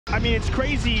I mean, it's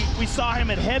crazy. We saw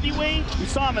him at heavyweight, we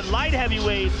saw him at light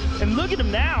heavyweight, and look at him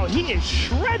now. He is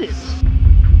shredded.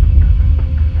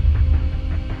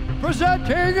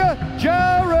 Presenting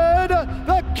Jared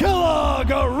the Killer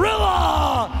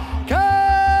Gorilla Cannonier.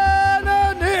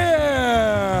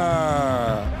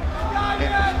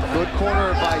 Good corner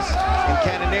advice. In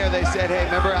Cannonier, they said, hey,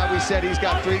 remember how we said he's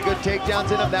got 3 good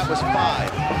takedowns in him? That was 5.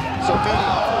 So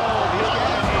Cannonier!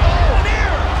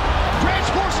 Branch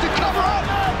forced to cover up!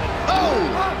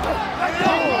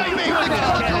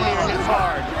 Cannonier hits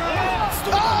hard.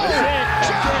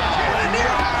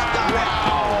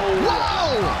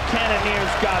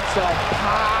 Cannonier's got some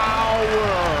power.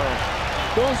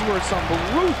 Those were some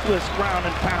ruthless ground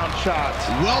and pound shots.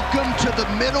 Welcome to the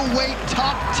middleweight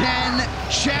top 10,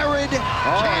 Jared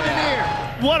Cannonier.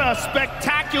 What a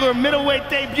spectacular middleweight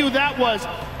debut that was.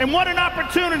 And what an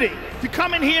opportunity to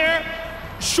come in here,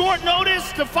 short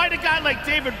notice, to fight a guy like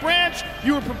David Branch.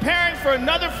 You were preparing for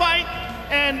another fight,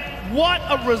 and what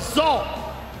a result.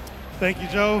 Thank you,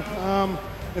 Joe.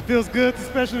 It feels good,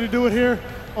 especially to do it here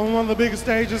on one of the biggest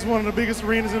stages, one of the biggest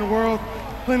arenas in the world.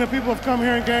 Plenty of people have come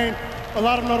here and gained a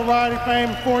lot of notoriety,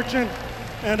 fame, fortune,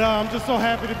 and I'm just so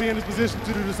happy to be in this position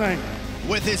to do the same.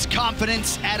 With his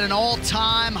confidence at an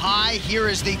all-time high, here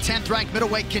is the 10th-ranked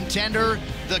middleweight contender,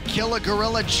 the Killer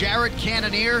Gorilla, Jared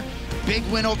Cannonier. Big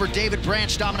win over David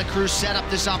Branch. Dominic Cruz set up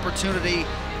this opportunity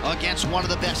against one of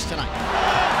the best tonight.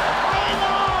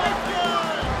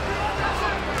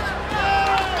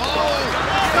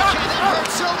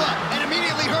 Silva, and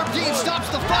immediately Herb Dean stops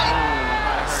the fight.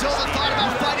 Silva thought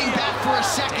about fighting back for a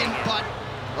second, but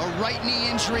a right knee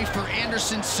injury for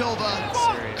Anderson Silva,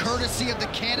 courtesy of the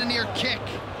Cannonier kick.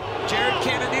 Jared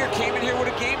Cannonier came in here with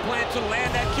a game plan to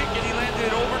land that kick, and he landed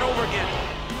it over and over again.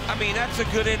 I mean, that's a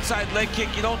good inside leg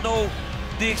kick. You don't know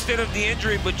the extent of the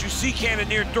injury, but you see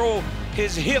Cannonier throw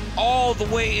his hip all the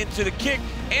way into the kick,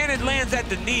 and it lands at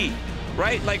the knee,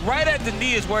 right? Like right at the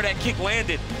knee is where that kick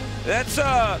landed. That's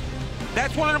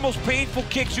one of the most painful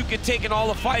kicks you can take in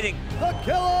all of fighting. The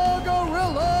Killer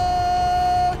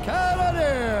Gorilla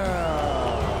Cannonier.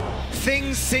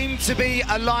 Things seem to be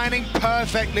aligning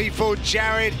perfectly for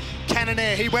Jared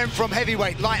Cannonier. He went from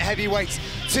heavyweight, light heavyweights,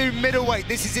 to middleweight.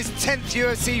 This is his 10th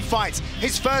UFC fight,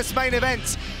 his first main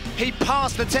event. He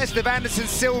passed the test of Anderson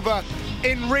Silva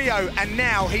in Rio, and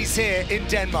now he's here in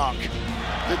Denmark.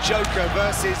 The Joker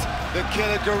versus the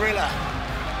Killer Gorilla.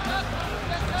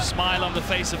 Smile on the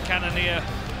face of Cannonier.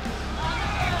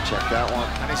 Check that one.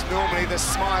 And it's normally the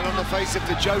smile on the face of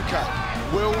the Joker.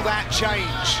 Will that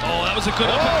change? Oh, that was a good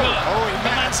uppercut. Oh,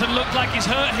 Manson looked like he's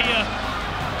hurt here.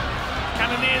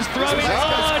 Cannonier's throwing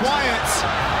hard. Quiet.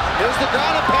 There's the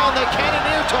ground and pound that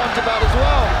Cannonier talked about as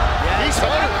well. Yeah, he's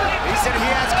hurt. He said he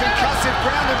has concussive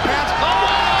ground and pound. Oh!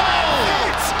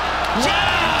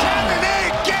 Jared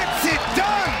Cannonier gets it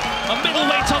done! A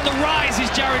middleweight on the rise is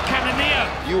Jared Cannonier.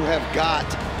 You have got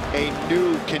a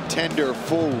new contender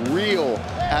for real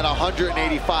at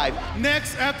 185.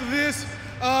 Next, after this,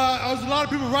 there's a lot of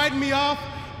people writing me off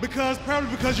probably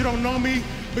because you don't know me,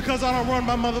 because I don't run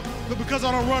my mouth.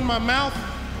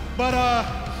 But I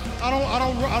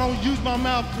don't use my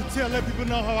mouth to let people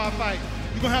know how I fight.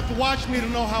 You're gonna have to watch me to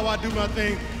know how I do my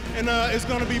thing, and it's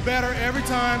gonna be better every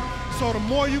time. So the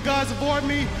more you guys avoid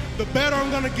me, the better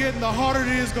I'm gonna get, and the harder it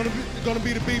is gonna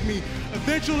be to beat me.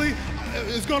 Eventually,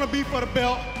 it's gonna be for the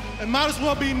belt, and might as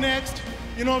well be next.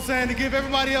 You know what I'm saying? To give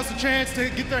everybody else a chance to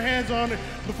get their hands on it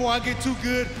before I get too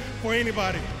good for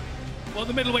anybody. Well,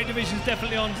 the middleweight division is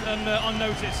definitely on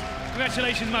notice.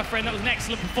 Congratulations, my friend. That was an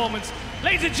excellent performance.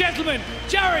 Ladies and gentlemen,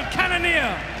 Jared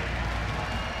Cannonier.